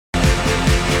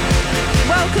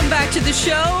to the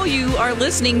show. You are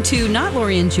listening to not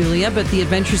Lori and Julia, but The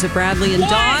Adventures of Bradley and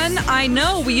Dawn. I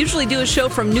know we usually do a show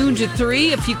from noon to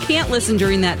 3. If you can't listen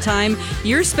during that time,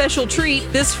 your special treat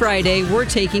this Friday, we're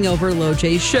taking over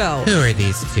Lojay's show. Who are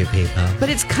these two people? But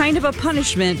it's kind of a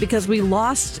punishment because we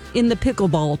lost in the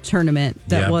pickleball tournament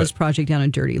that was Project Down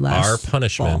and Dirty last Our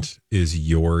punishment is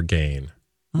your gain.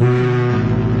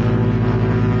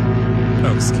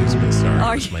 Oh, excuse me. Sorry.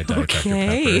 Are you my Diet Dr.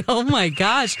 okay? Pepper. Oh, my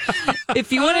gosh.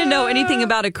 If you want to know anything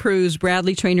about a cruise,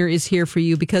 Bradley Traynor is here for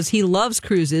you because he loves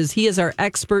cruises. He is our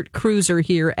expert cruiser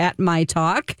here at My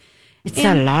Talk. It's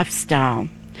a lifestyle.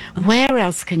 Where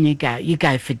else can you go? You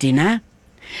go for dinner.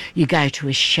 You go to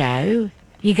a show.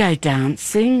 You go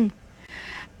dancing.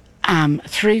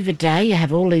 Through the day, you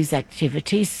have all these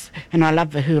activities. And I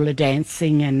love the hula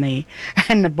dancing and the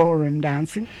ballroom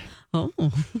dancing. Oh,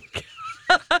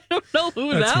 I don't know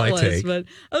who That's that my was, take. but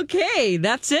okay,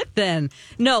 that's it then.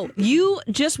 No, you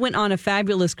just went on a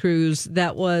fabulous cruise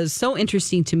that was so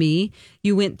interesting to me.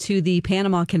 You went to the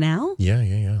Panama Canal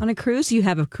Yeah. on a cruise. You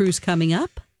have a cruise coming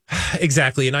up.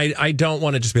 Exactly. And I don't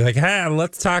want to just be like,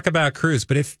 let's talk about cruise.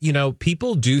 But if,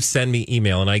 people do send me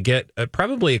email, and I get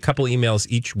probably a couple emails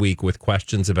each week with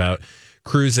questions about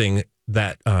cruising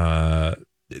that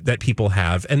people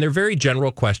have. And they're very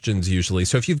general questions usually.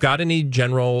 So if you've got any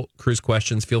general cruise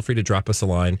questions, feel free to drop us a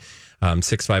line,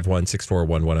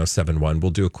 651-641-1071.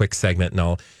 We'll do a quick segment and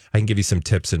I can give you some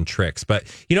tips and tricks. But,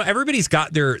 everybody's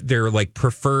got their like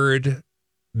preferred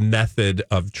method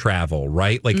of travel,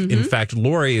 right? Like, in fact,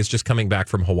 Lori is just coming back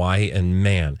from Hawaii, and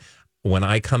man, when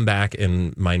I come back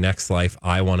in my next life,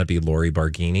 I want to be Lori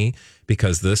Barghini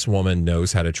because this woman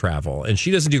knows how to travel. And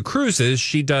she doesn't do cruises.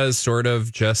 She does sort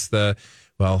of just her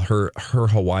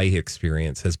Hawaii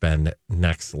experience has been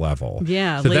next level.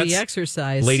 Yeah, So Lady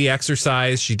Exercise. Lady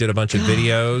Exercise. She did a bunch of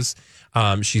videos.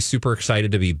 She's super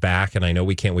excited to be back, and I know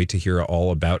we can't wait to hear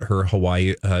all about her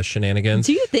Hawaii shenanigans.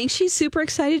 Do you think she's super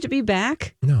excited to be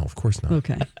back? No, of course not.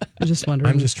 Okay. I'm just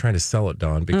wondering. I'm just trying to sell it,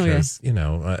 Dawn, because,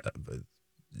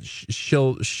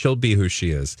 she'll be who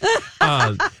she is.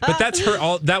 But that's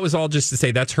her. That was all just to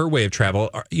say that's her way of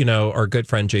travel. Our good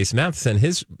friend Jason Matheson,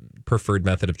 his preferred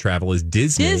method of travel is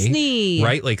Disney.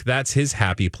 Right? Like that's his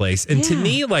happy place. And to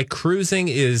me, like cruising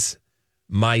is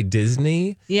my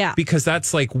Disney. Yeah. Because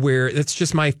that's like that's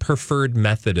just my preferred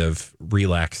method of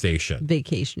relaxation.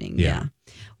 Vacationing. Yeah.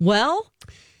 Well,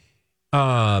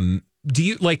 do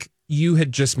you you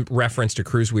had just referenced a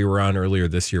cruise we were on earlier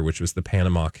this year, which was the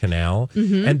Panama Canal.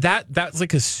 Mm-hmm. And that's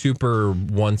like a super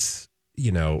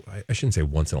I shouldn't say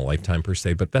once in a lifetime per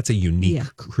se, but that's a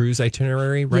unique cruise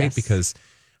itinerary, right? Yes. Because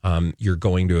you're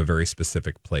going to a very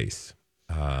specific place.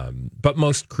 But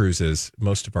most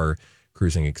of our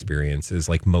cruising experiences,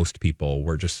 like most people,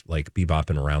 we're just like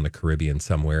bebopping around the Caribbean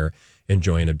somewhere,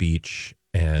 enjoying a beach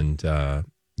and, a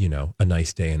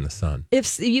nice day in the sun.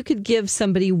 If you could give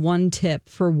somebody one tip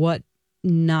for what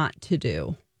not to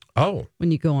do. Oh,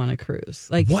 when you go on a cruise,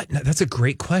 like what? That's a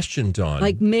great question, Dawn.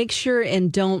 Like, make sure and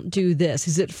don't do this.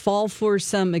 Is it fall for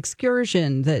some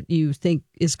excursion that you think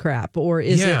is crap, or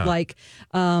is it like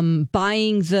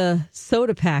buying the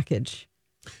soda package?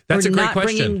 That's or a great not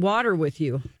question. Bringing water with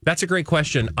you. That's a great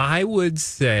question. I would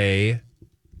say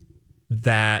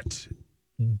that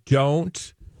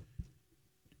don't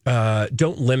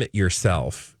limit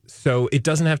yourself. So it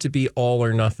doesn't have to be all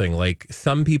or nothing. Like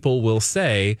some people will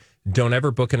say, don't ever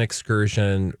book an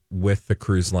excursion with the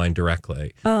cruise line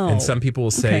directly. Oh, and some people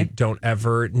will say, don't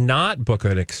ever not book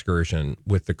an excursion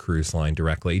with the cruise line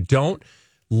directly. Don't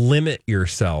limit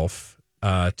yourself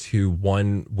to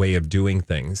one way of doing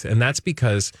things. And that's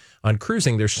because on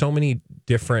cruising, there's so many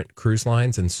different cruise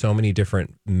lines and so many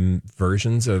different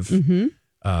versions of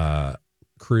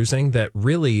cruising that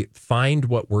really find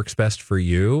what works best for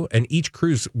you. And each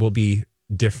cruise will be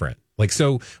different. Like,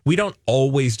 so we don't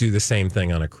always do the same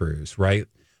thing on a cruise, right?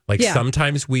 Like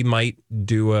sometimes we might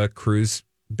do a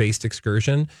cruise-based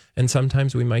excursion, and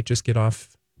sometimes we might just get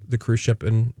off the cruise ship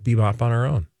and bebop on our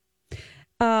own.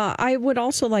 I would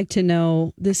also like to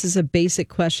know, this is a basic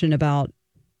question about,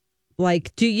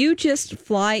 like, do you just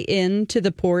fly into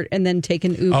the port and then take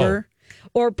an Uber?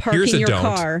 Or parking your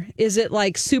car? Is it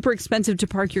like super expensive to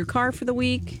park your car for the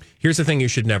week? Here's the thing you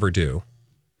should never do.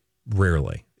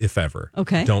 Rarely, if ever.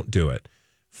 Okay. Don't do it.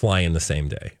 Fly in the same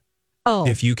day. Oh.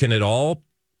 If you can at all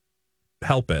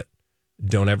help it,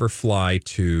 don't ever fly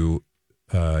to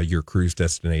your cruise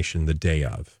destination the day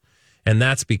of. And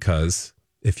that's because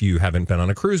if you haven't been on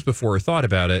a cruise before or thought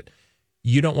about it,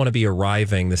 you don't want to be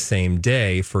arriving the same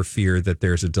day for fear that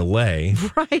there's a delay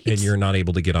and you're not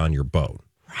able to get on your boat.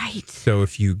 Right. So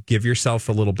if you give yourself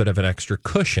a little bit of an extra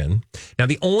cushion. Now,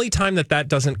 the only time that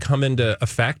doesn't come into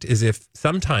effect is if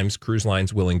sometimes cruise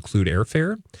lines will include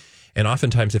airfare. And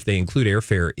oftentimes if they include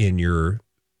airfare in your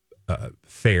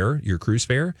fare, your cruise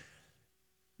fare,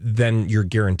 then you're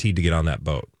guaranteed to get on that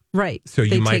boat. Right. So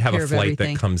you might have a flight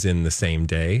that comes in the same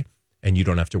day and you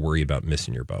don't have to worry about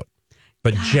missing your boat.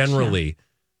 But generally,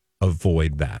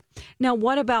 avoid that. Now,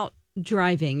 what about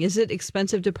driving? Is it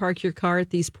expensive to park your car at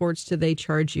these ports? Do they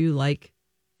charge you like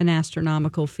an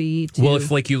astronomical fee? Well,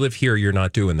 if like you live here, you're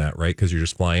not doing that, right? Because you're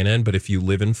just flying in. But if you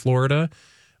live in Florida,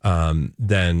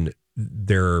 then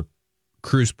there are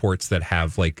cruise ports that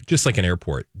have like just like an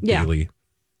airport daily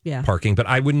parking. But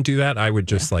I wouldn't do that. I would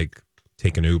just like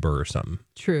take an Uber or something.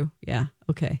 True. Yeah.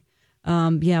 Okay.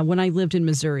 When I lived in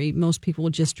Missouri, most people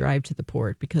would just drive to the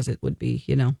port because it would be,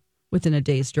 within a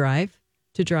day's drive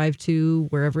to drive to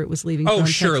wherever it was leaving. Oh, from,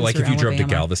 sure. Texas like if you Alabama. drove to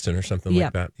Galveston or something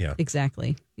like that. Yeah,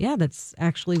 exactly. Yeah, that's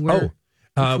actually where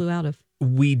we flew out of.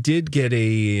 We did get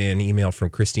an email from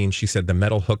Christine. She said the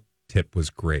metal hook tip was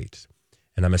great.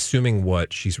 And I'm assuming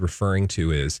what she's referring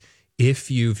to is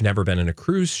if you've never been in a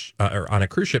cruise or on a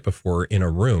cruise ship before in a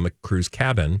room, a cruise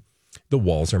cabin, the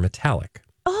walls are metallic.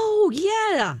 Oh,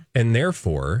 yeah. And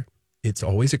therefore, it's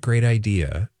always a great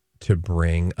idea to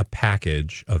bring a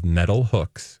package of metal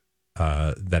hooks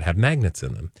that have magnets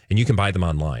in them. And you can buy them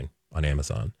online on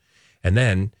Amazon. And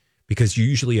then, because you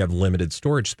usually have limited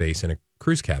storage space in a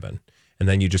cruise cabin, and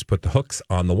then you just put the hooks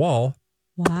on the wall.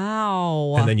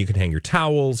 Wow. And then you can hang your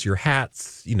towels, your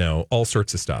hats, all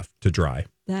sorts of stuff to dry.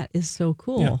 That is so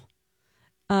cool.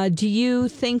 Yeah. Do you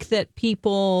think that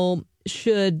people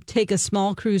should take a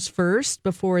small cruise first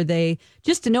before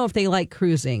just to know if they like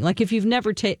cruising? Like if you've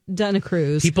never done a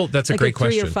cruise. That's a great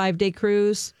question. 3 or 5 day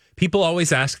cruise. People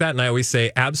always ask that, and I always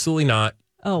say, absolutely not.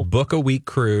 Oh. Book a week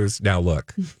cruise. Now,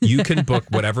 look, you can book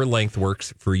whatever length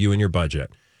works for you and your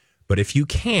budget. But if you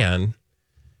can,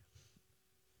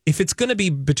 if it's going to be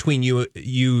between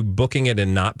you booking it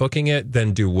and not booking it,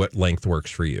 then do what length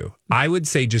works for you. I would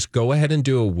say just go ahead and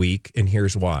do a week, and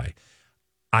here's why.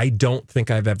 I don't think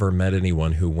I've ever met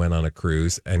anyone who went on a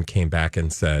cruise and came back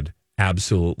and said,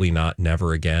 absolutely not,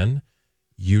 never again.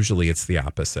 Usually it's the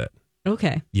opposite.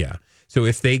 Okay. Yeah. So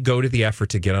if they go to the effort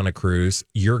to get on a cruise,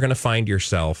 you're going to find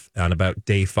yourself on about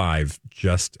day 5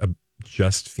 just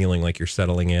feeling like you're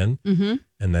settling in,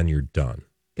 and then you're done.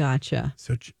 Gotcha.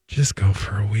 So just go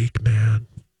for a week, man.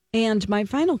 And my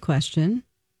final question,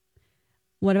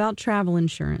 what about travel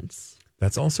insurance?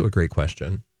 That's also a great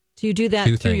question. Do you do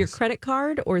that through your credit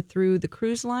card or through the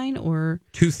cruise line or?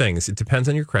 2 things. It depends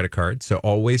on your credit card. So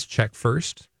always check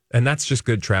first. And that's just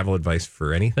good travel advice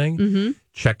for anything. Mm-hmm.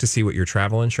 Check to see what your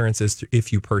travel insurance is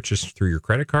if you purchase through your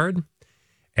credit card.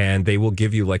 And they will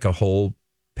give you like a whole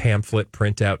pamphlet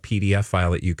printout PDF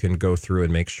file that you can go through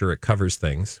and make sure it covers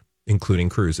things, including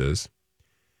cruises.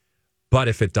 But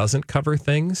if it doesn't cover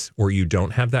things or you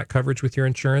don't have that coverage with your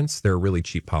insurance, there are really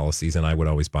cheap policies. And I would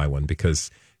always buy one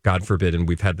because God forbid, and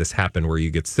we've had this happen where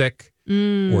you get sick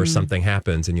or something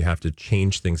happens and you have to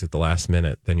change things at the last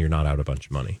minute, then you're not out a bunch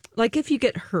of money. Like if you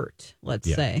get hurt, let's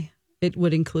say, it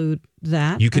would include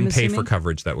that. You can pay for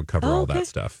coverage that would cover all that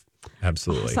stuff.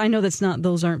 Absolutely. So I know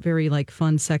those aren't very like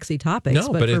fun, sexy topics,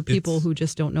 but for people who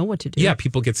just don't know what to do. Yeah,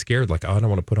 people get scared like, oh, I don't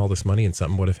want to put all this money in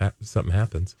something. What if something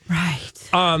happens?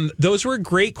 Right. Those were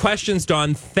great questions,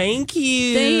 Dawn. Thank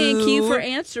you. Thank you for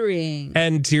answering.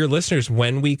 And to your listeners,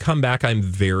 when we come back, I'm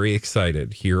very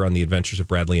excited here on The Adventures of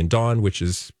Bradley and Dawn, which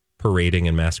is parading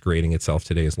and masquerading itself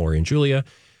today as Lori and Julia.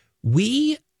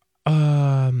 We're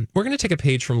going to take a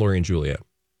page from Lori and Julia.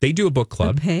 They do a book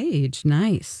club. A page.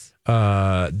 Nice.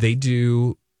 They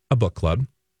do a book club.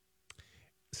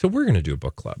 So we're going to do a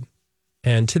book club.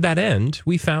 And to that end,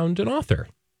 we found an author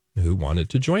who wanted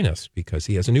to join us because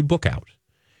he has a new book out.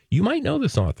 You might know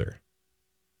this author.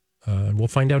 We'll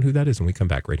find out who that is when we come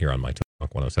back right here on My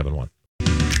Talk 107.1.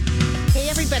 Hey,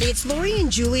 everybody. It's Lori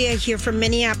and Julia here from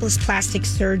Minneapolis Plastic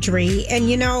Surgery. And,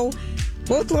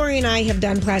 both Lori and I have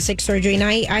done plastic surgery, and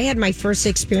I had my first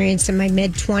experience in my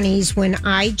mid-20s when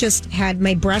I just had,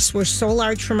 my breasts were so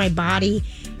large for my body,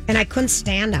 and I couldn't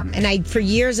stand them. And for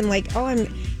years, I'm like, I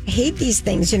hate these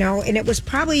things, and it was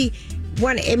probably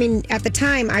at the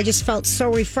time, I just felt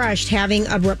so refreshed having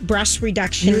a breast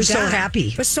reduction. You were so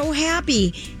happy. I was so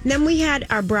happy. And then we had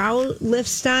our brow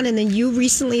lifts done, and then you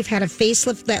recently have had a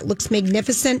facelift that looks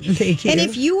magnificent. Thank you. And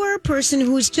if you are a person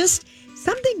who's just...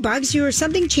 something bugs you or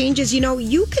something changes,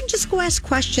 you can just go ask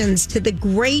questions to the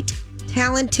great,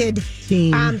 talented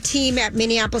team at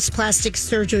Minneapolis Plastic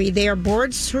Surgery. They are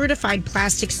board-certified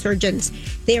plastic surgeons.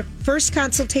 Their first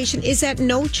consultation is at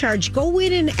no charge. Go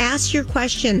in and ask your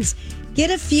questions. Get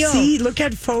a feel. See, look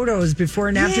at photos before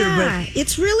and after. Yeah,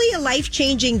 it's really a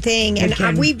life-changing thing,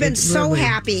 and we've been so really,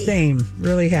 happy. Same,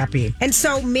 really happy. And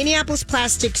so, Minneapolis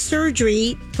Plastic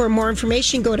Surgery, for more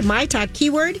information, go to My Talk,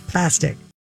 keyword plastic.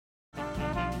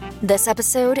 This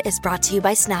episode is brought to you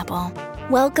by Snapple.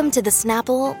 Welcome to the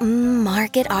Snapple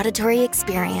Market Auditory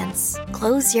Experience.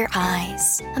 Close your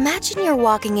eyes. Imagine you're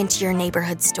walking into your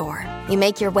neighborhood store. You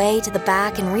make your way to the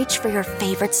back and reach for your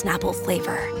favorite Snapple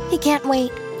flavor. You can't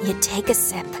wait. You take a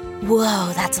sip.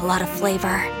 Whoa, that's a lot of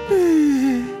flavor.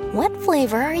 What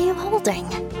flavor are you holding?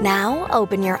 Now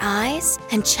open your eyes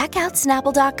and check out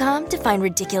Snapple.com to find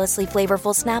ridiculously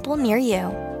flavorful Snapple near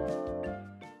you.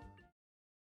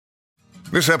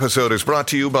 This episode is brought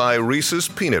to you by Reese's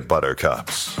Peanut Butter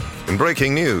Cups. In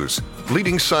breaking news,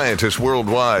 leading scientists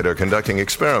worldwide are conducting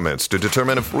experiments to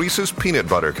determine if Reese's Peanut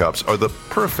Butter Cups are the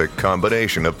perfect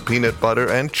combination of peanut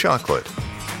butter and chocolate.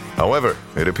 However,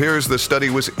 it appears the study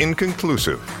was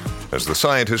inconclusive, as the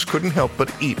scientists couldn't help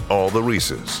but eat all the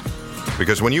Reese's.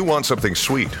 Because when you want something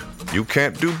sweet, you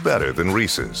can't do better than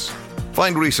Reese's.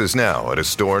 Find Reese's now at a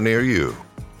store near you.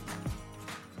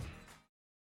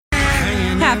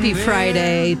 Happy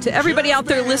Friday to everybody out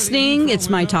there listening. It's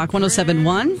My Talk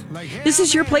 1071. This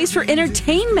is your place for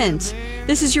entertainment.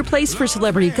 This is your place for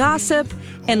celebrity gossip.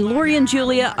 And Lori and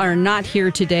Julia are not here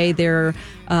today. They're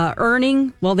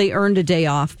they earned a day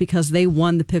off because they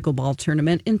won the pickleball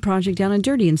tournament in Project Down and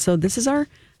Dirty. And so this is our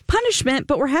punishment,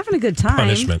 but we're having a good time.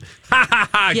 Punishment. Ha ha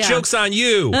ha. Yeah. Joke's on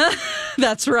you.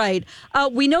 That's right.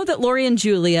 We know that Lori and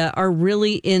Julia are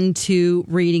really into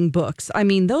reading books. I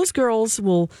mean, those girls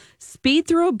will speed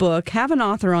through a book, have an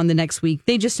author on the next week.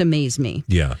 They just amaze me.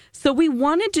 Yeah. So we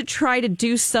wanted to try to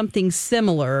do something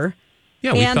similar.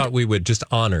 Yeah, we thought we would just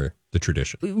honor the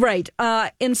tradition. Right.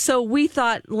 And so we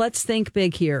thought, let's think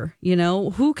big here. You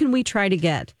know, who can we try to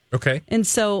get? Okay. And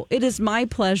so it is my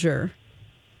pleasure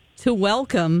to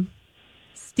welcome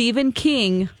Stephen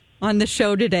King on the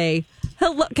show today.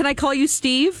 Hello. Can I call you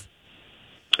Steve?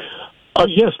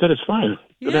 Yes, that is fine.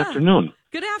 Good afternoon.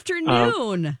 Good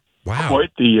afternoon. Wow.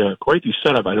 Quite the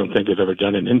setup. I don't think I've ever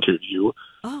done an interview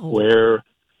where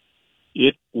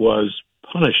it was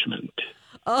punishment.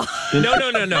 Oh.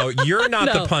 No. You're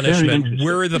not the punishment.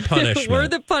 We're the punishment. We're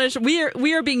the punishment.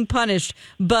 We are being punished.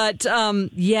 But So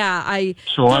don't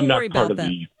I'm not worry part about of that.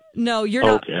 the. No, you're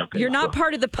not. Okay. You're not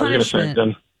part of the I was gonna say,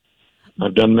 punishment.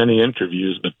 I've done many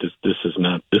interviews, but this is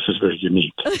not. This is very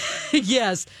unique.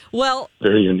 Yes. Well,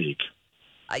 Very unique.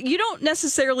 you don't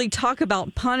necessarily talk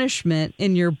about punishment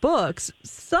in your books.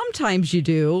 Sometimes you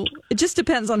do. It just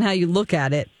depends on how you look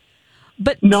at it.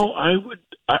 But No, I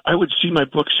would see my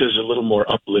books as a little more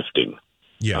uplifting.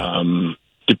 Yeah.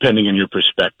 Depending on your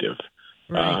perspective.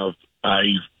 Right. I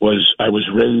was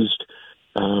raised.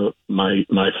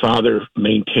 My father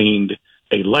maintained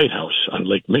a lighthouse on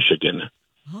Lake Michigan,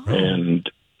 and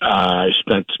I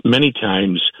spent many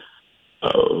times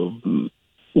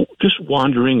just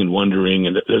wandering and wondering.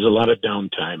 And there's a lot of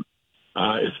downtime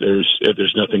if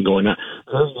there's nothing going on.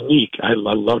 Very unique. I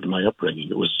loved my upbringing.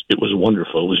 It was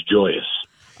wonderful. It was joyous,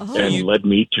 and led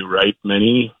me to write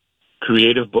many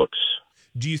creative books.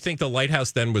 Do you think the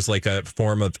lighthouse then was like a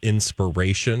form of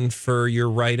inspiration for your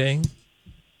writing?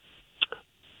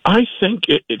 I think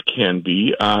it can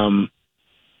be.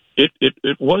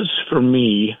 It was for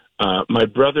me. My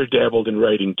brother dabbled in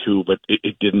writing too, but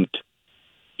it didn't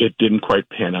quite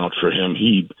pan out for him.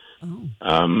 He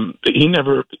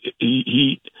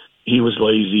was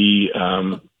lazy.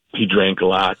 He drank a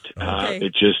lot.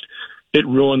 Okay. It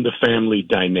ruined the family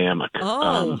dynamic.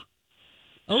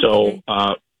 So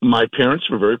my parents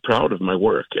were very proud of my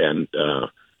work, and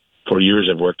for years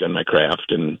I've worked on my craft,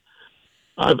 and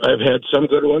I've had some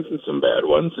good ones and some bad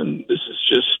ones, and this is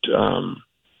just.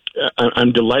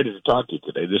 I'm delighted to talk to you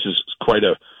today. This is quite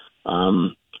a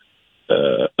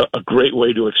great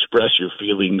way to express your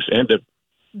feelings and to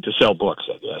sell books,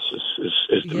 I guess,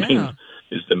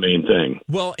 is the main thing.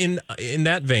 Well, in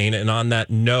that vein and on that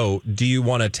note, do you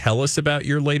want to tell us about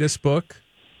your latest book?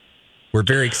 We're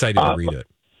very excited to read it.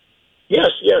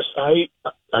 Yes. I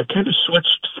kind of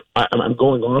switched. I'm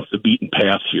going off the beaten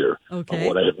path here of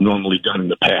what I have normally done in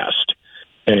the past,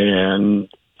 and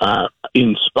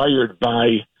inspired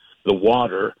by the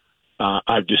water,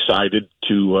 I've decided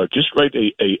to just write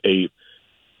a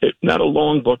not a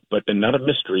long book, but not a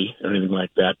mystery or anything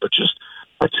like that, but just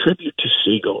a tribute to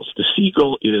seagulls. The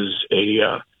seagull is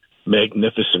a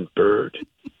magnificent bird,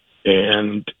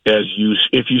 and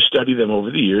if you study them over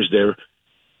the years,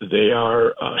 they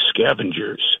are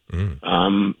scavengers.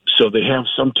 So they have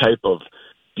some type of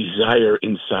desire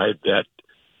inside that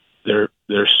their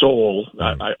soul.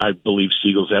 I believe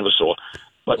seagulls have a soul.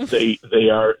 but they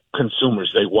are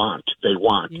consumers. They want,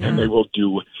 and they will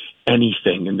do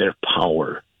anything in their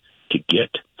power to get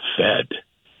fed.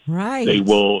 Right. They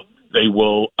will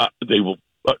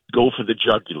go for the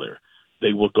jugular.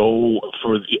 They will go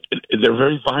for they're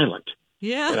very violent.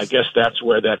 Yeah. And I guess that's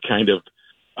where that kind of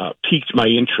piqued my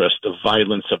interest, the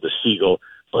violence of the seagull,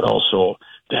 but also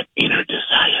that inner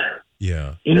desire.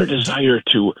 Yeah. Inner desire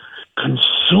to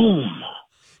consume.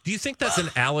 Do you think that's an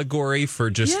allegory for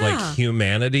just like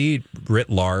humanity writ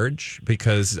large?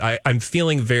 Because I'm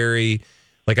feeling very,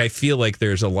 like, I feel like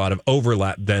there's a lot of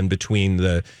overlap then between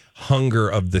the hunger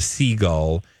of the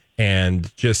seagull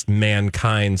and just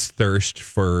mankind's thirst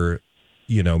for,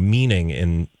 meaning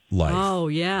in life. Oh,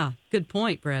 yeah. Good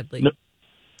point, Bradley.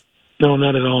 No,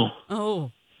 not at all.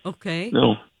 Oh, okay.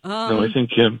 No, I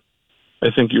think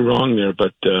you're wrong there,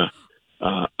 but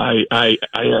I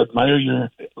admire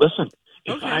your listen.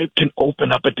 If I can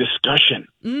open up a discussion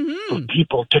for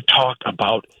people to talk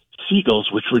about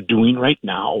seagulls, which we're doing right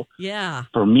now,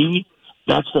 for me,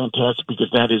 that's fantastic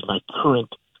because that is my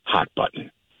current hot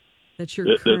button. That's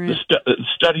your current the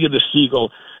study of the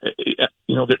seagull.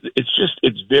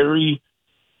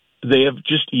 They have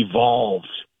just evolved,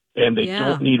 and they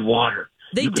don't need water.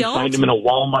 You can find them in a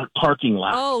Walmart parking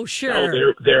lot. Oh,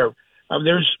 sure. There's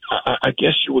I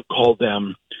guess you would call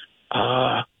them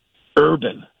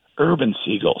urban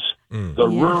seagulls. The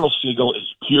rural seagull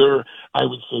is pure. I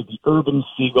would say the urban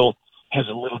seagull has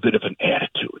a little bit of an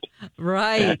attitude,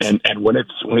 right? And when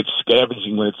it's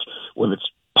scavenging, when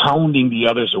it's pounding the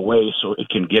others away so it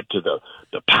can get to the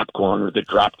popcorn or the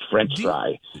dropped French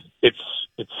fry, it's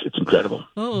incredible.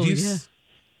 Oh,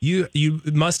 You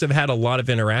must have had a lot of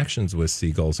interactions with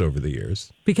seagulls over the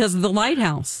years because of the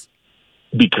lighthouse.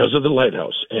 Because of the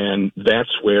lighthouse, and that's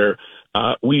where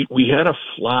we had a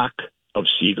flock of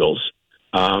seagulls,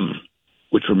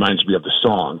 which reminds me of the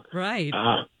song, right?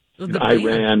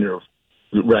 Iran,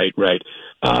 right.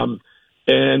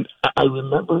 And I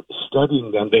remember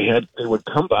studying them. They would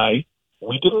come by.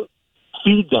 We didn't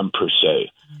feed them per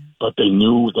se, but they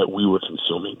knew that we were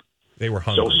consuming. They were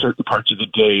hungry. So certain parts of the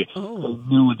day, they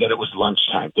knew that it was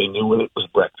lunchtime. They knew when it was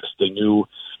breakfast. They knew,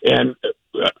 and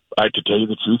to tell you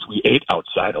the truth, we ate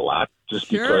outside a lot just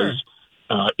because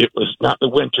it was not the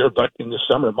winter, but in the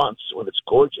summer months when it's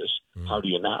gorgeous. How do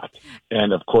you not?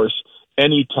 And of course,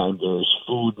 anytime there's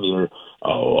food near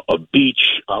a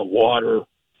beach, water,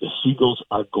 the seagulls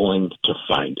are going to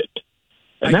find it,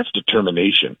 and that's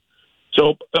determination.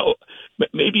 So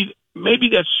maybe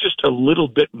that's just a little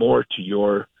bit more to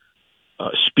your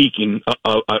speaking.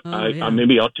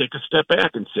 Maybe I'll take a step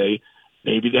back and say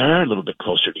maybe they are a little bit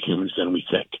closer to humans than we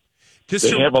think.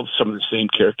 They have some of the same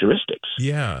characteristics.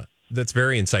 Yeah, that's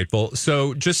very insightful.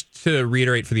 So just to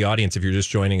reiterate for the audience, if you're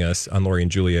just joining us on Lori and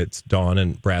Julia, it's Dawn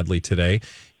and Bradley today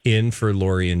in for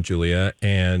Lori and Julia,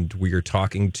 and we are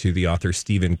talking to the author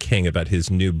Stephen King about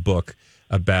his new book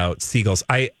about seagulls.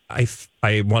 I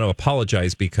want to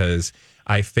apologize because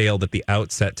I failed at the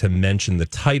outset to mention the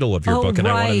title of your book, and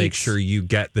I want to make sure you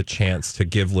get the chance to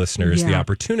give listeners the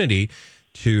opportunity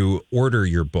to order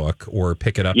your book or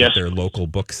pick it up at their local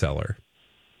bookseller.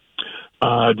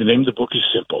 The name of the book is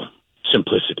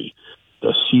Simplicity,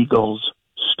 The Seagull's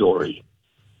Story.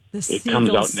 It comes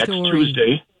out next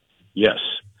Tuesday. Yes.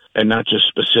 And not just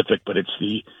specific, but it's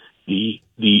the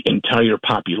entire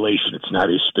population. It's not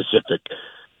a specific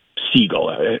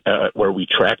seagull where we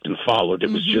tracked and followed.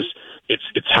 It was just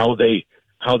it's how they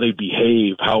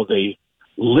behave, how they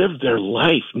live their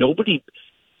life.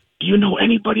 Do you know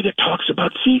anybody that talks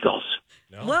about seagulls?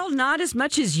 No. Well, not as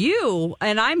much as you,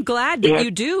 and I'm glad that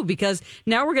you do, because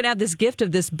now we're going to have this gift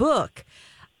of this book.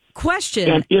 Question: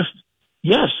 and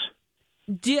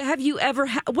have you ever?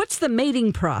 What's the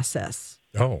mating process?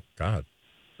 Oh God,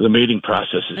 the mating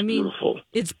process is beautiful.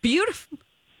 It's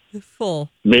beautiful.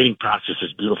 Mating process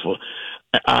is beautiful.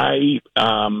 I've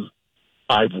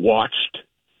watched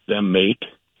them mate.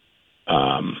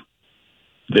 The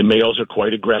males are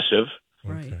quite aggressive.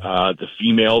 Right. The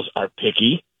females are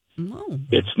picky. Oh.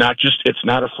 It's not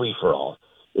a free for all.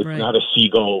 It's not a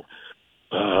seagull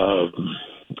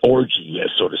orgy,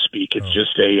 so to speak. It's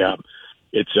just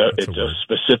it's a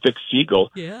specific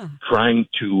seagull trying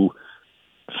to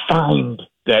find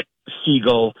that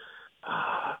seagull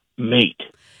mate,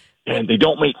 and they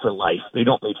don't mate for life.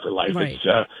 Right.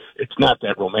 It's not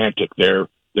that romantic. They're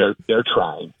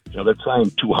trying. They're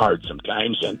trying too hard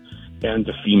sometimes, and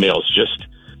the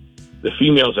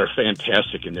females are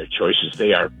fantastic in their choices.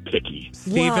 They are picky.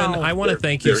 Stephen, I want to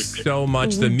thank you so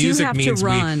much. The music means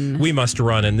we must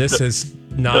run, and this is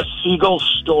not... The Seagull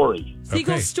Story.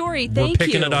 Siegel's story. We're Thank you. We're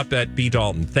picking it up at B.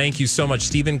 Dalton. Thank you so much,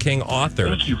 Stephen King, author.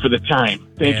 Thank you for the time.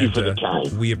 Thank you for the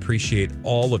time. We appreciate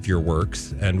all of your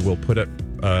works, and we'll put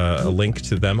a link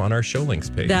to them on our show links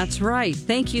page. That's right.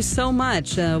 Thank you so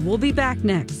much. We'll be back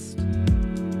next.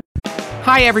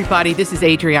 Hi, everybody. This is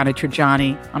Adriana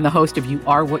Trajani. I'm the host of You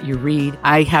Are What You Read.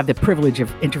 I have the privilege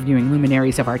of interviewing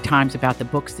luminaries of our times about the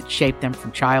books that shaped them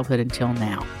from childhood until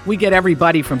now. We get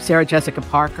everybody from Sarah Jessica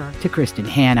Parker to Kristen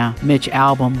Hanna, Mitch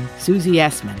Albom, Susie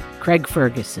Essman, Craig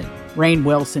Ferguson, Rainn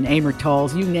Wilson, Amor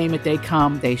Tolls, you name it, they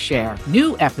come, they share.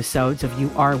 New episodes of You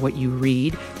Are What You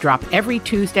Read drop every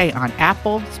Tuesday on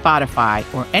Apple, Spotify,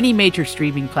 or any major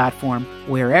streaming platform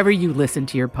wherever you listen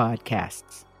to your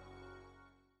podcasts.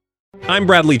 I'm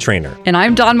Bradley Trainer. And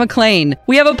I'm Don McClain.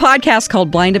 We have a podcast called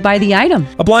Blinded by the Item.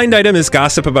 A blind item is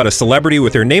gossip about a celebrity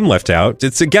with their name left out.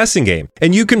 It's a guessing game,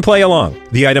 and you can play along.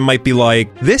 The item might be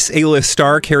like, this A-list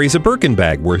star carries a Birkin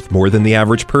bag worth more than the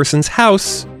average person's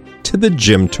house to the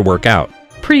gym to work out.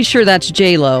 Pretty sure that's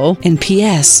J-Lo. And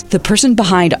P.S. the person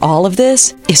behind all of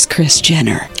this is Kris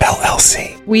Jenner,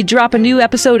 LLC. We drop a new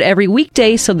episode every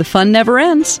weekday so the fun never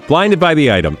ends. Blinded by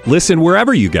the Item. Listen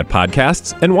wherever you get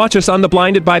podcasts and watch us on the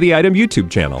Blinded by the Item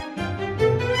YouTube channel.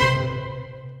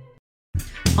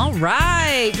 All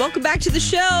right. Welcome back to the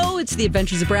show. It's the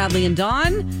Adventures of Bradley and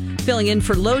Dawn. Filling in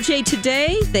for Loj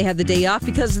today. They had the day off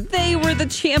because they were the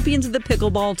champions of the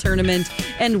pickleball tournament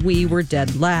and we were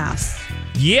dead last.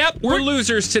 Yep, we're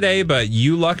losers today, but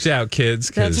you lucked out, kids.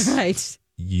 That's right.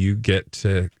 You get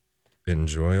to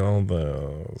enjoy all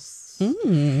those.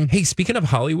 Hey, speaking of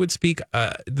Hollywood speak,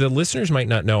 the listeners might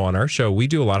not know on our show, we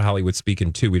do a lot of Hollywood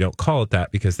speaking too. We don't call it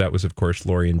that because that was, of course,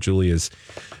 Lori and Julia's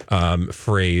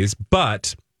phrase,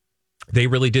 but they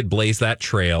really did blaze that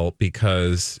trail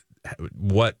because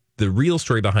what the real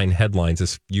story behind headlines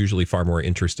is usually far more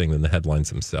interesting than the headlines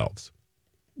themselves.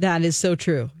 That is so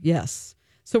true. Yes.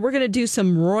 So we're going to do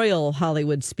some royal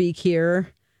Hollywood speak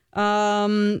here. We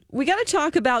got to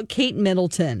talk about Kate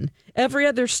Middleton. Every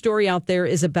other story out there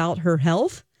is about her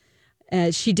health.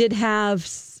 She did have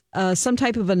some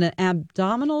type of an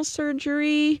abdominal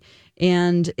surgery,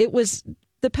 and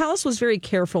the palace was very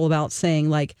careful about saying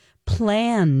like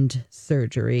planned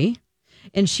surgery,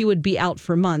 and she would be out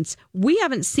for months. We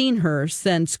haven't seen her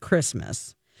since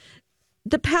Christmas.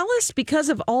 The palace, because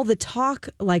of all the talk,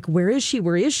 like, where is she?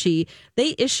 Where is she?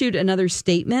 They issued another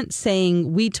statement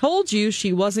saying, we told you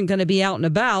she wasn't going to be out and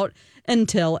about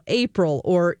until April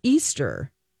or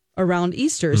Easter, around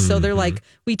Easter. Mm-hmm. So they're like,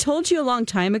 we told you a long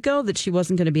time ago that she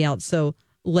wasn't going to be out. So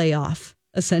lay off,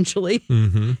 essentially,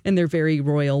 in their very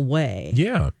royal way.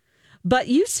 Yeah. But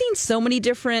you've seen so many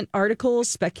different articles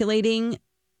speculating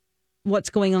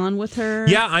what's going on with her?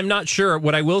 Yeah, I'm not sure.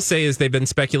 What I will say is they've been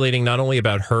speculating not only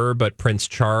about her, but Prince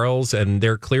Charles, and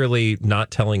they're clearly not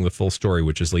telling the full story,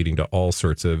 which is leading to all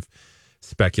sorts of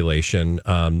speculation.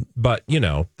 But,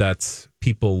 that's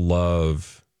people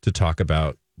love to talk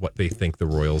about what they think the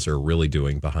royals are really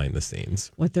doing behind the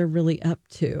scenes. What they're really up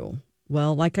to.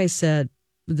 Well, like I said,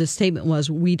 the statement was,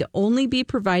 we'd only be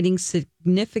providing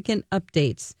significant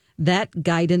updates. That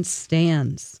guidance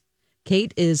stands.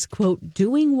 Kate is, quote,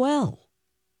 doing well.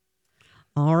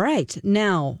 All right.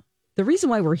 Now, the reason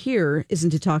why we're here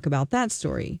isn't to talk about that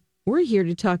story. We're here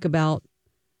to talk about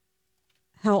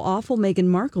how awful Meghan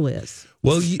Markle is.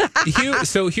 Well,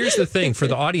 so here's the thing. For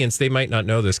the audience, they might not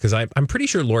know this because I'm pretty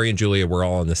sure Lori and Julia were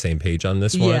all on the same page on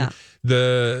this one. Yeah.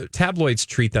 The tabloids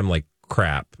treat them like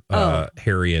crap,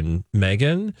 Harry and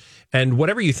Meghan. And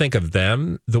whatever you think of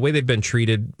them, the way they've been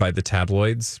treated by the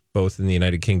tabloids, both in the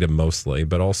United Kingdom mostly,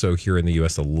 but also here in the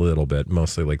U.S. a little bit,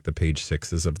 mostly like the Page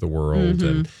Sixes of the world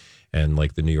and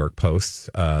like the New York Posts,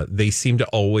 they seem to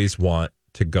always want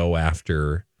to go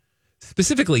after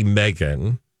specifically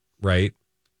Meghan, right?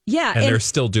 Yeah. And they're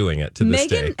still doing it to this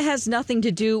day. Meghan has nothing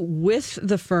to do with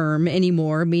the firm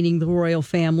anymore, meaning the royal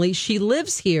family. She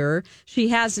lives here. She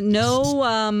has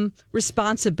no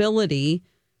responsibility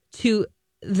to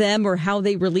them or how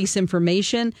they release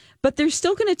information, but they're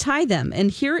still going to tie them.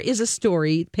 And here is a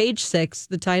story, page 6.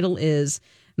 The title is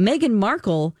Meghan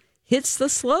Markle hits the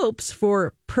slopes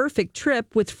for perfect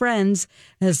trip with friends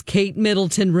as Kate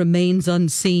Middleton remains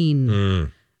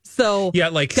unseen. So, yeah,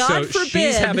 like, God so forbid.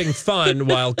 She's having fun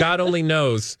while God only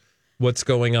knows what's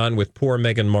going on with poor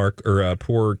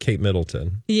poor Kate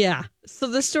Middleton. Yeah. So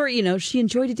the story, she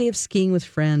enjoyed a day of skiing with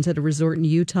friends at a resort in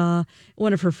Utah.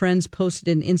 One of her friends posted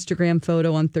an Instagram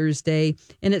photo on Thursday,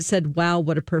 and it said, wow,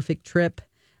 what a perfect trip.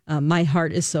 My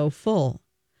heart is so full.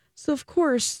 So, of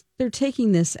course, they're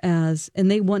taking this and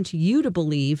they want you to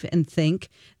believe and think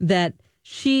that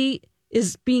she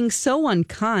is being so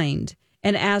unkind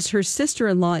And as her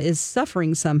sister-in-law is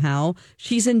suffering somehow,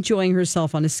 she's enjoying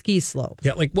herself on a ski slope.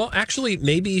 Yeah, actually,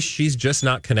 maybe she's just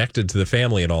not connected to the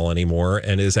family at all anymore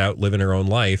and is out living her own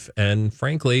life. And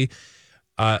frankly,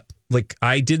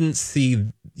 I didn't see,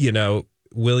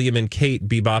 William and Kate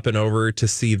bebopping over to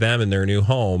see them in their new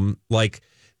home.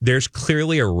 There's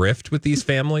clearly a rift with these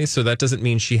families, so that doesn't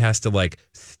mean she has to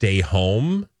stay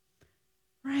home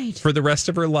for the rest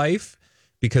of her life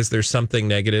because there's something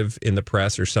negative in the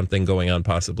press or something going on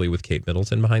possibly with Kate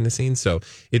Middleton behind the scenes. So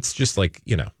it's just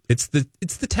it's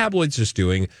the tabloids just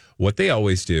doing what they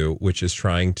always do, which is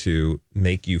trying to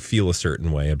make you feel a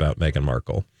certain way about Meghan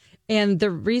Markle. And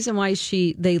the reason why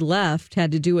they left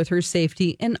had to do with her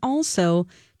safety and also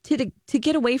to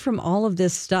get away from all of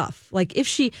this stuff.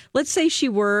 Let's say she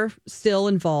were still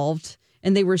involved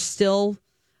and they were still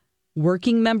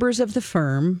working members of the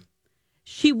firm,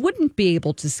 she wouldn't be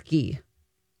able to ski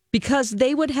because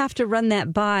they would have to run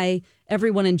that by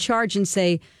everyone in charge and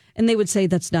they would say,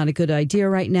 that's not a good idea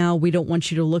right now. We don't want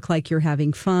you to look like you're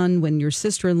having fun when your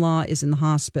sister-in-law is in the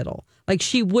hospital.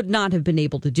 She would not have been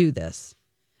able to do this.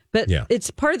 But it's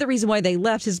part of the reason why they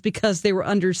left is because they were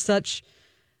under such,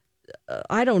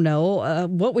 I don't know,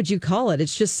 what would you call it?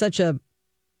 It's just such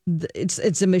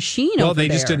it's a machine. Well, they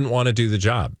just didn't want to do the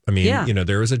job. I mean,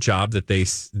 there was a job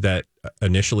that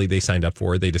initially they signed up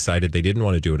for. They decided they didn't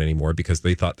want to do it anymore because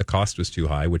they thought the cost was too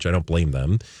high, which I don't blame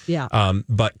them. Yeah.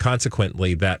 But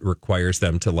consequently, that requires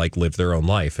them to live their own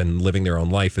life, and living their own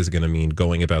life is going to mean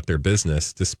going about their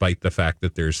business, despite the fact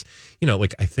that there's,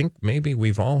 I think maybe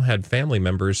we've all had family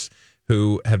members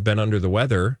who have been under the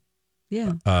weather.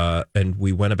 Yeah. And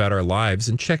we went about our lives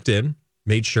and checked in,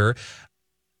 made sure.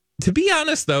 To be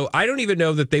honest, though, I don't even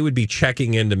know that they would be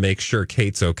checking in to make sure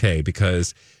Kate's okay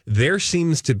because there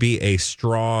seems to be a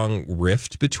strong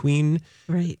rift between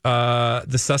the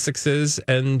Sussexes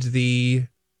and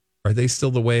are they still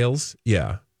the Wales?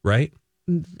 Yeah, right?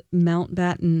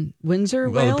 Mountbatten, Windsor,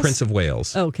 Wales? Well, the Prince of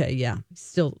Wales. Okay, yeah.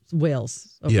 Still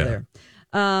Wales over there.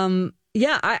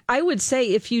 I would say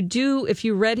if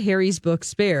you read Harry's book,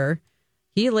 Spare,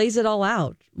 he lays it all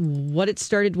out. What it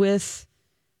started with.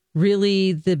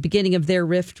 Really, the beginning of their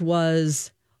rift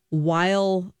was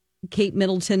while Kate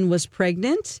Middleton was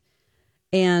pregnant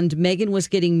and Meghan was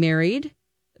getting married,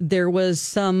 there was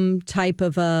some type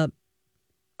of a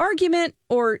argument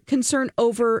or concern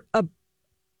over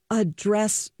a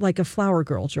dress, like a flower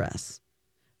girl dress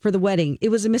for the wedding. It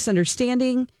was a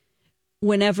misunderstanding.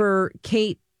 Whenever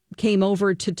Kate came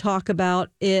over to talk about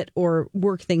it or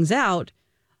work things out,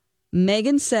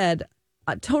 Meghan said,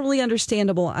 totally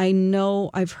understandable. I know,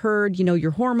 I've heard,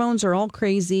 your hormones are all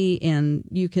crazy and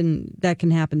that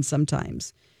can happen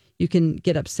sometimes. You can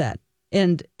get upset.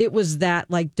 And it was that,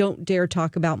 don't dare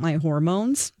talk about my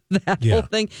hormones, that whole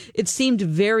thing. It seemed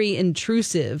very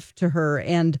intrusive to her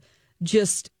and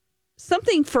just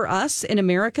something for us in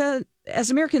America.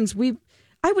 As Americans,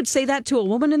 I would say that to a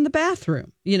woman in the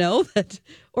bathroom,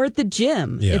 or at the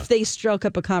gym if they struck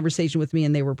up a conversation with me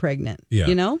and they were pregnant,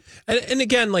 And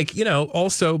again,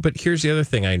 also, but here's the other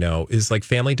thing I know is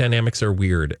family dynamics are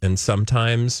weird. And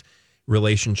sometimes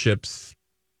relationships,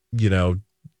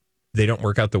 they don't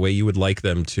work out the way you would like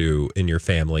them to in your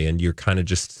family. And you're kind of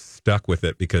just stuck with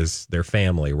it because they're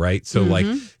family, right? So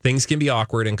things can be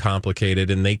awkward and complicated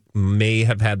and they may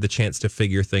have had the chance to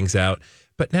figure things out.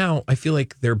 But now I feel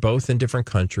like they're both in different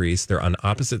countries. They're on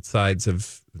opposite sides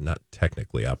of, not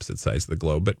technically opposite sides of the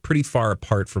globe, but pretty far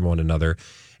apart from one another.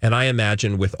 And I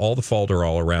imagine with all the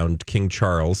falderall around King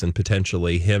Charles and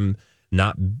potentially him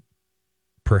not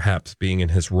perhaps being in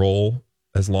his role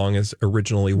as long as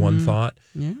originally one thought,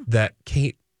 that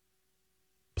Kate,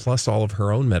 plus all of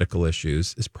her own medical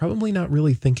issues, is probably not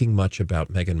really thinking much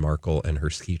about Meghan Markle and her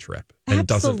ski trip, and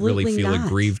doesn't really feel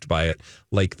aggrieved by it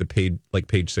like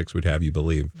Page Six would have you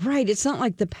believe. Right. It's not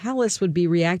like the palace would be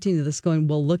reacting to this going,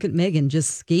 well, look at Meghan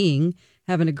just skiing,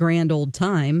 having a grand old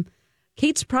time.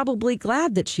 Kate's probably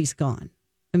glad that she's gone.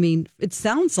 I mean, it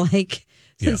sounds like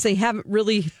since they haven't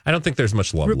really... I don't think there's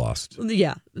much love lost.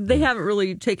 Yeah. They haven't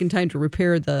really taken time to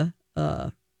repair the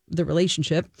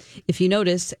relationship. If you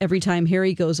notice, every time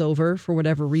Harry goes over for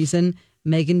whatever reason,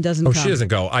 Meghan doesn't come. She doesn't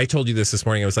go. I told you this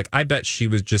morning. I was like, I bet she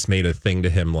was just made a thing to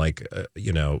him,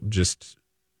 just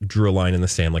drew a line in the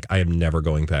sand. I am never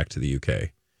going back to the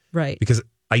UK. Right. Because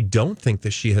I don't think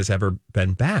that she has ever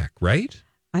been back, right?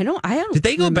 I don't. Did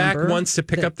they go back once to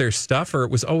pick up their stuff, or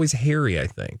it was always Harry, I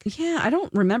think? Yeah, I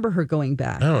don't remember her going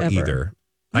back. I don't either.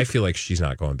 I feel like she's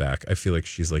not going back. I feel like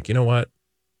she's like, you know what?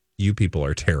 You people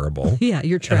are terrible. Yeah,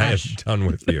 you're trash. And I am done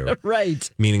with you. Right.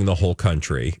 Meaning the whole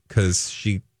country, because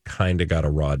she kind of got a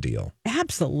raw deal.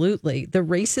 Absolutely. The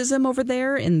racism over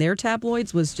there in their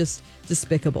tabloids was just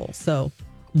despicable. So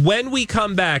when we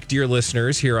come back, dear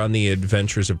listeners, here on the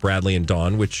Adventures of Bradley and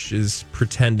Dawn, which is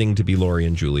pretending to be Lori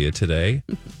and Julia today.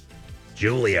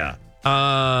 Julia.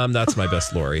 That's my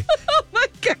best Lori. Oh my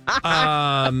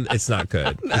God. It's not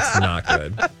good. It's not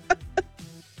good.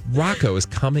 Rocco is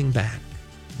coming back.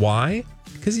 Why?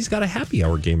 Because he's got a happy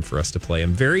hour game for us to play.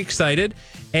 I'm very excited,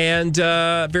 and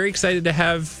very excited to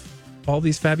have all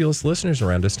these fabulous listeners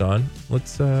around us, Dawn.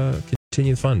 Let's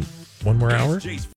continue the fun. One more hour.